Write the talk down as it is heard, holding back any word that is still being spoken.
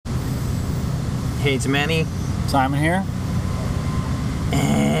Hey, it's Manny. Simon here.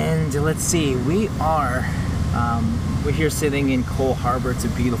 And let's see, we're here sitting in Coal Harbour. It's a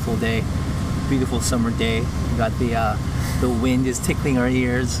beautiful day, beautiful summer day. We got the wind is tickling our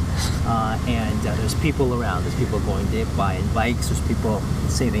ears, and there's people around. There's people going by in bikes. There's people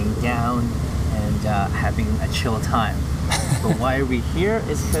sitting down and having a chill time. But why are we here?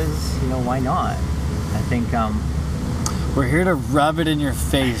 Is because, why not? I think we're here to rub it in your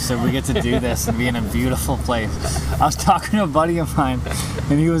face that we get to do this and be in a beautiful place. I was talking to a buddy of mine,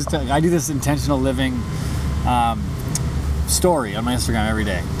 and he was I do this intentional living story on my Instagram every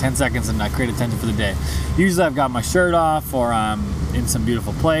day, 10 seconds, and I create attention for the day. Usually I've got my shirt off, or I'm in some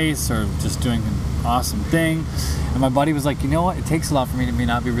beautiful place, or just doing an awesome thing. And my buddy was like, you know what, it takes a lot for me to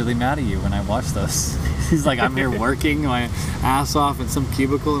not be really mad at you when I watch those. He's like, I'm here working my ass off in some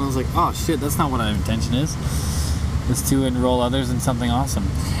cubicle, and I was like, oh shit, that's not what our intention is to enroll others in something awesome.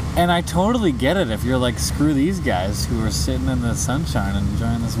 And I totally get it if you're like, screw these guys who are sitting in the sunshine and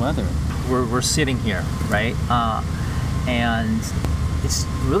enjoying this weather. We're sitting here, right? And it's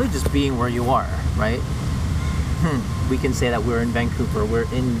really just being where you are, right? We can say that we're in Vancouver,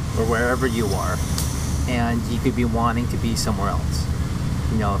 we're in, or wherever you are, and you could be wanting to be somewhere else.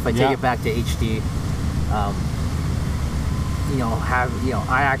 If I take it back to HD,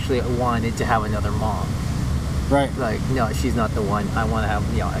 I actually wanted to have another mom. Right. Like, no, she's not the one. I want to have,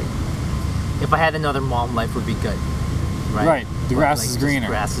 if I had another mom, life would be good. Right. The grass is greener.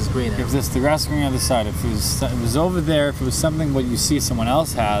 The grass is greener. If the grass is greener on the other side, if it was over there, if it was something what you see someone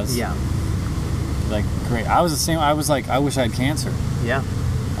else has. Yeah. Like, great. I was the same. I was like, I wish I had cancer. Yeah.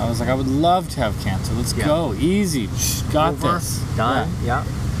 I was like, I would love to have cancer. Let's go. Easy. Got over. This. Done. Yeah.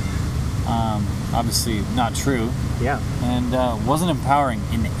 Obviously not true. Yeah. And wasn't empowering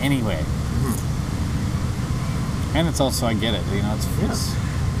in any way. And it's also, I get it. It's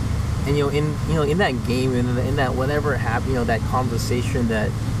and in that game, in that whatever happened, that conversation that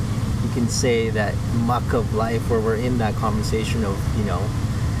you can say, that muck of life, where we're in that conversation of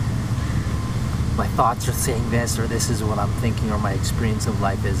my thoughts are saying this, or this is what I'm thinking, or my experience of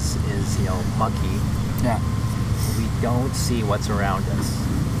life is mucky. Yeah. We don't see what's around us.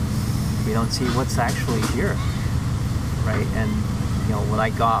 We don't see what's actually here, right? And what I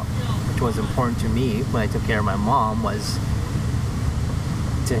got, which was important to me when I took care of my mom, was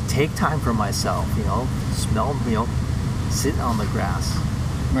to take time for myself. Smell, sit on the grass.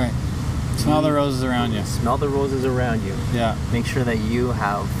 Right. Smell the roses around you. Smell the roses around you. Yeah. Make sure that you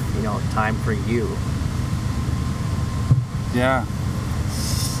have time for you. Yeah.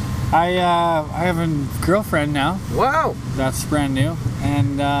 I have a girlfriend now. Wow. That's brand new,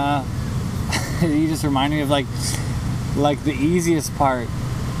 and you just remind me of like the easiest part,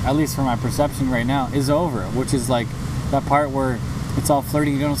 at least for my perception right now, is over, which is like that part where it's all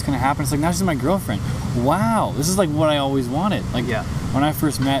flirty, you don't know what's going to happen. It's like, now she's my girlfriend. Wow, this is like what I always wanted. Like, when I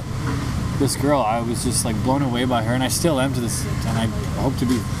first met this girl, I was just like blown away by her, and I still am to this, and I hope to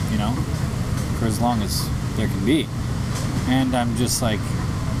be, for as long as there can be. And I'm just like,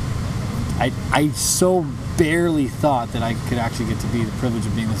 I so barely thought that I could actually get to be the privilege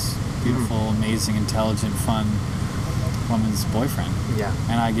of being this beautiful, amazing, intelligent, fun woman's boyfriend. Yeah.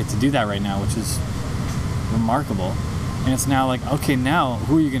 And I get to do that right now, which is remarkable. And it's now like, okay, now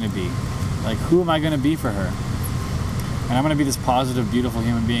who are you going to be? Like, who am I going to be for her? And I'm going to be this positive, beautiful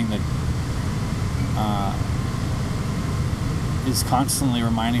human being that is constantly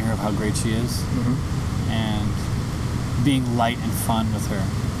reminding her of how great she is, and being light and fun with her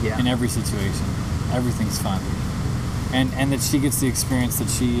in every situation. Everything's fun. And that she gets the experience that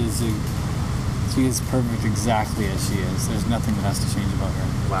she is perfect exactly as she is. There's nothing that has to change about her.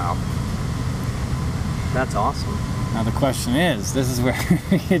 Wow. That's awesome. Now the question is, this is where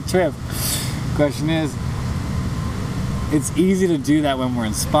we get tripped. The question is, it's easy to do that when we're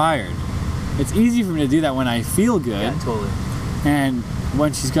inspired. It's easy for me to do that when I feel good. Yeah, totally. And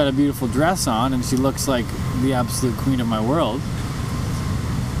when she's got a beautiful dress on and she looks like the absolute queen of my world.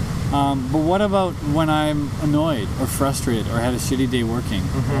 But what about when I'm annoyed or frustrated or had a shitty day working,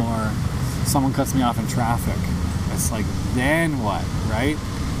 or someone cuts me off in traffic? It's like, then what, right?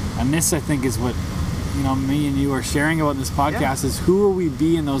 And this, I think, is what me and you are sharing about in this podcast, is who will we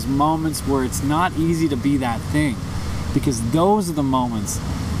be in those moments where it's not easy to be that thing? Because those are the moments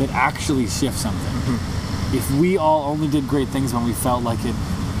that actually shift something. If we all only did great things when we felt like it,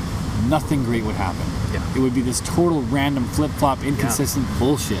 nothing great would happen. It would be this total random flip-flop, inconsistent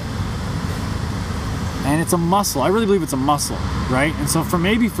bullshit. And it's a muscle. I really believe it's a muscle, right? And so for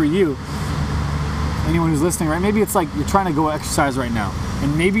you, anyone who's listening, right, maybe it's like you're trying to go exercise right now.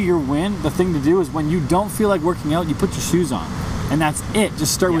 And maybe your win, the thing to do is when you don't feel like working out, you put your shoes on. And that's it.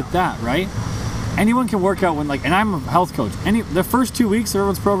 Just start with that, right? anyone can work out when and I'm a health coach. The first 2 weeks of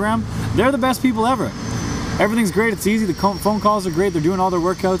everyone's program, they're the best people ever. Everything's great. It's easy. The phone calls are great. They're doing all their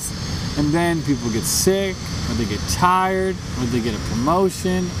workouts, and then people get sick, or they get tired, or they get a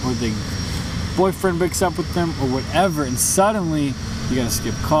promotion, or the boyfriend breaks up with them, or whatever, and suddenly you got to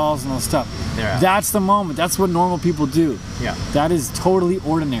skip calls and all that stuff. That's the moment. That's what normal people do. Yeah. That is totally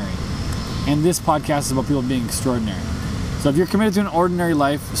ordinary. And this podcast is about people being extraordinary. So if you're committed to an ordinary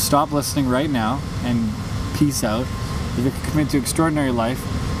life, stop listening right now and peace out. If you're committed to extraordinary life,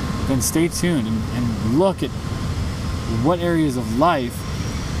 then stay tuned and look at what areas of life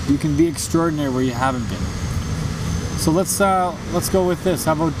you can be extraordinary where you haven't been. So let's go with this.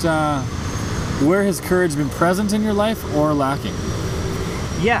 How about where has courage been present in your life or lacking?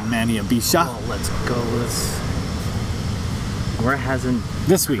 Yeah. Manny and Bisha. Well, let's go with where hasn't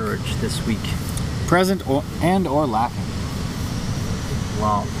this week courage this week? Present or lacking.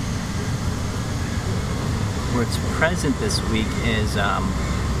 Well, where it's present this week is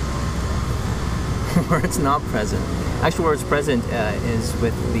where it's not present. Actually, where it's present is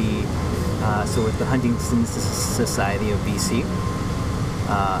with the the Huntington Society of BC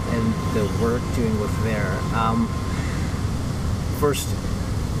and the work doing with there. First,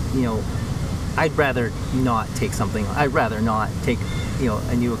 I'd rather not take something. I'd rather not take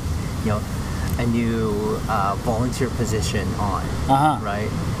a new volunteer position on. Right.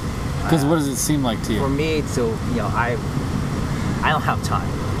 Because what does it seem like to you? For me, I don't have time.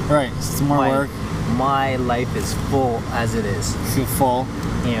 Right. It's more work. My life is full as it is. You feel full.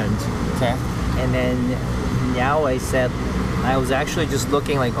 And then now I was actually just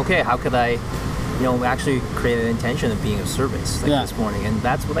looking okay, how could I, actually create an intention of being of service this morning, and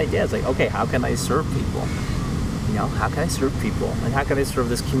that's what I did. It's okay, how can I serve people? How can I serve people, and how can I serve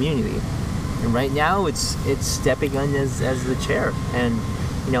this community? And right now, it's stepping in as the chair, and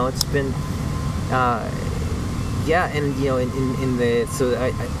it's been,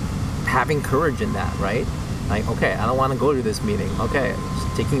 having courage in that, right? Okay, I don't want to go to this meeting. Okay,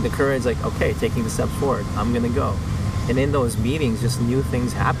 taking the courage, taking the steps forward. I'm gonna go. And in those meetings, just new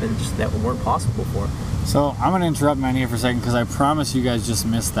things happen just that weren't possible before. So I'm going to interrupt Manny here for a second because I promise you guys just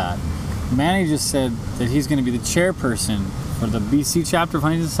missed that. Manny just said that he's going to be the chairperson for the BC chapter of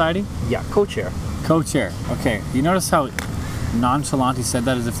Huntington Society? Yeah, co-chair. Co-chair. Okay. You notice how nonchalant he said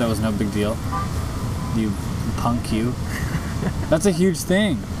that as if that was no big deal? You punk you. That's a huge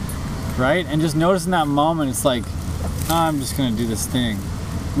thing, right? And just notice in that moment, it's I'm just going to do this thing.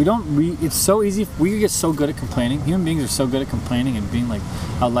 It's so easy. We get so good at complaining. Human beings are so good at complaining and being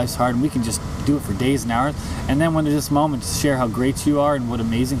how life's hard, and we can just do it for days and hours. And then when there's this moment to share how great you are and what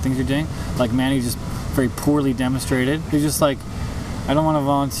amazing things you're doing, like Manny just very poorly demonstrated. He's just I don't want to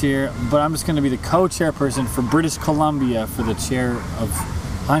volunteer, but I'm just going to be the co-chairperson for British Columbia for the chair of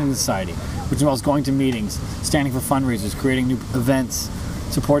Huntington Society, which involves going to meetings, standing for fundraisers, creating new events,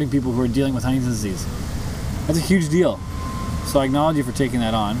 supporting people who are dealing with Huntington's disease. That's a huge deal. So I acknowledge you for taking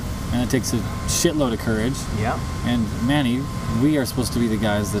that on, and it takes a shitload of courage. Yeah. And Manny, we are supposed to be the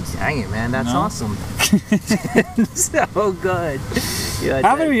guys that... Dang it, man, that's awesome. So good. Yeah,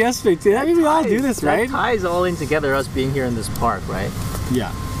 happened to me yesterday, too. We all do this, right? That ties all in together, us being here in this park, right?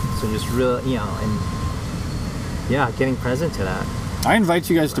 Yeah. So just really, getting present to that. I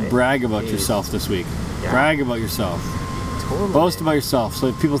invite you guys to brag about yourself this week. Yeah. Brag about yourself. Totally. Boast about yourself, so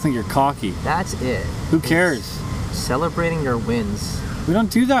if people think you're cocky. That's it. Who cares? Celebrating your wins. We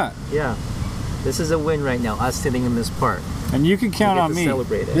don't do that. Yeah. This is a win right now, us sitting in this park. And you can count on me.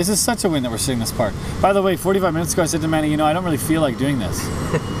 Celebrate it. This is such a win that we're sitting in this park. By the way, 45 minutes ago I said to Manny, I don't really feel like doing this.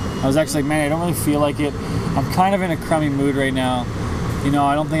 I was actually Manny, I don't really feel like it. I'm kind of in a crummy mood right now. I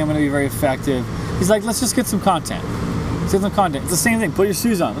don't think I'm going to be very effective. He's let's just get some content. Let's get some content. It's the same thing. Put your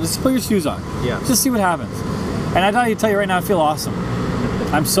shoes on. Just put your shoes on. Yeah. Just see what happens. And I gotta tell you right now, I feel awesome.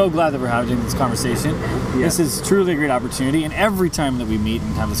 I'm so glad that we're having this conversation. Yeah. This is truly a great opportunity, and every time that we meet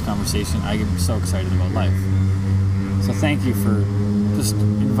and have this conversation, I get so excited about life. So thank you for just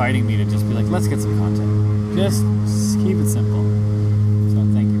inviting me to just be let's get some content. Just keep it simple. So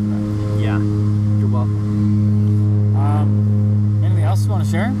thank you for that. Yeah, you're welcome. Anything else you want to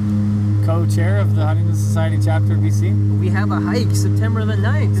share? Co-chair of the Huntington Society chapter of BC? We have a hike September the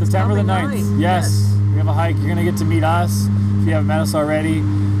 9th. September the 9th. Yes. We have a hike. You're going to get to meet us. If you haven't met us already,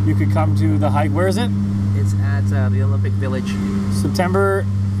 you could come to the hike. Where is it? It's at the Olympic Village. September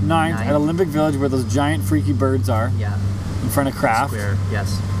 9th at Olympic Village, where those giant freaky birds are. Yeah. In front of Kraft. Square,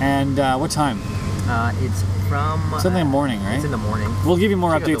 yes. And what time? It's from... Something in the morning, right? It's in the morning. We'll give you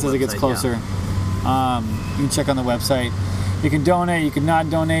more updates as it gets closer. Yeah. You can check on the website. You can donate, you can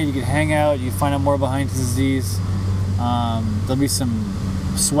not donate, you can hang out, you can find out more about Huntington's disease. There'll be some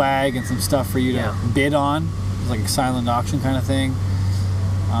swag and some stuff for you to bid on. It's like a silent auction kind of thing.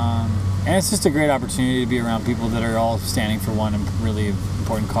 And it's just a great opportunity to be around people that are all standing for one really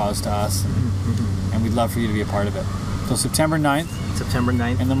important cause to us. And we'd love for you to be a part of it. So September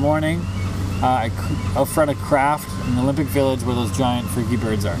 9th. In the morning, out front of Craft in the Olympic Village where those giant freaky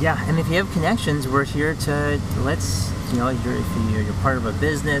birds are. Yeah, and if you have connections, we're here to, if you're part of a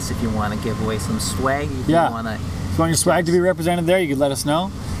business, if you want to give away some swag, if you want your swag to be represented there, you could let us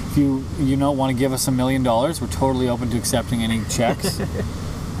know. If you want to give us $1 million, we're totally open to accepting any checks.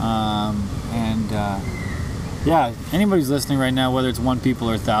 Anybody's listening right now, whether it's 1 people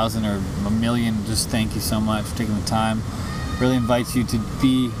or 1,000 or 1,000,000, just thank you so much for taking the time. Really invites you to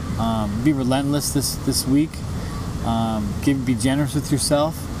be relentless this week. Be generous with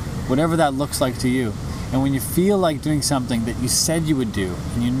yourself, whatever that looks like to you. And when you feel like doing something that you said you would do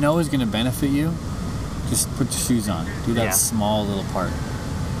and you know is going to benefit you, just put your shoes on. Do that small little part.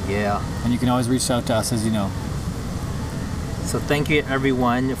 Yeah. And you can always reach out to us, as you know. So thank you,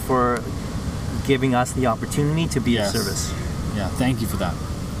 everyone, for giving us the opportunity to be of service. Yeah, thank you for that.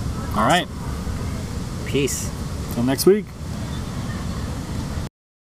 All right. Peace. Till next week.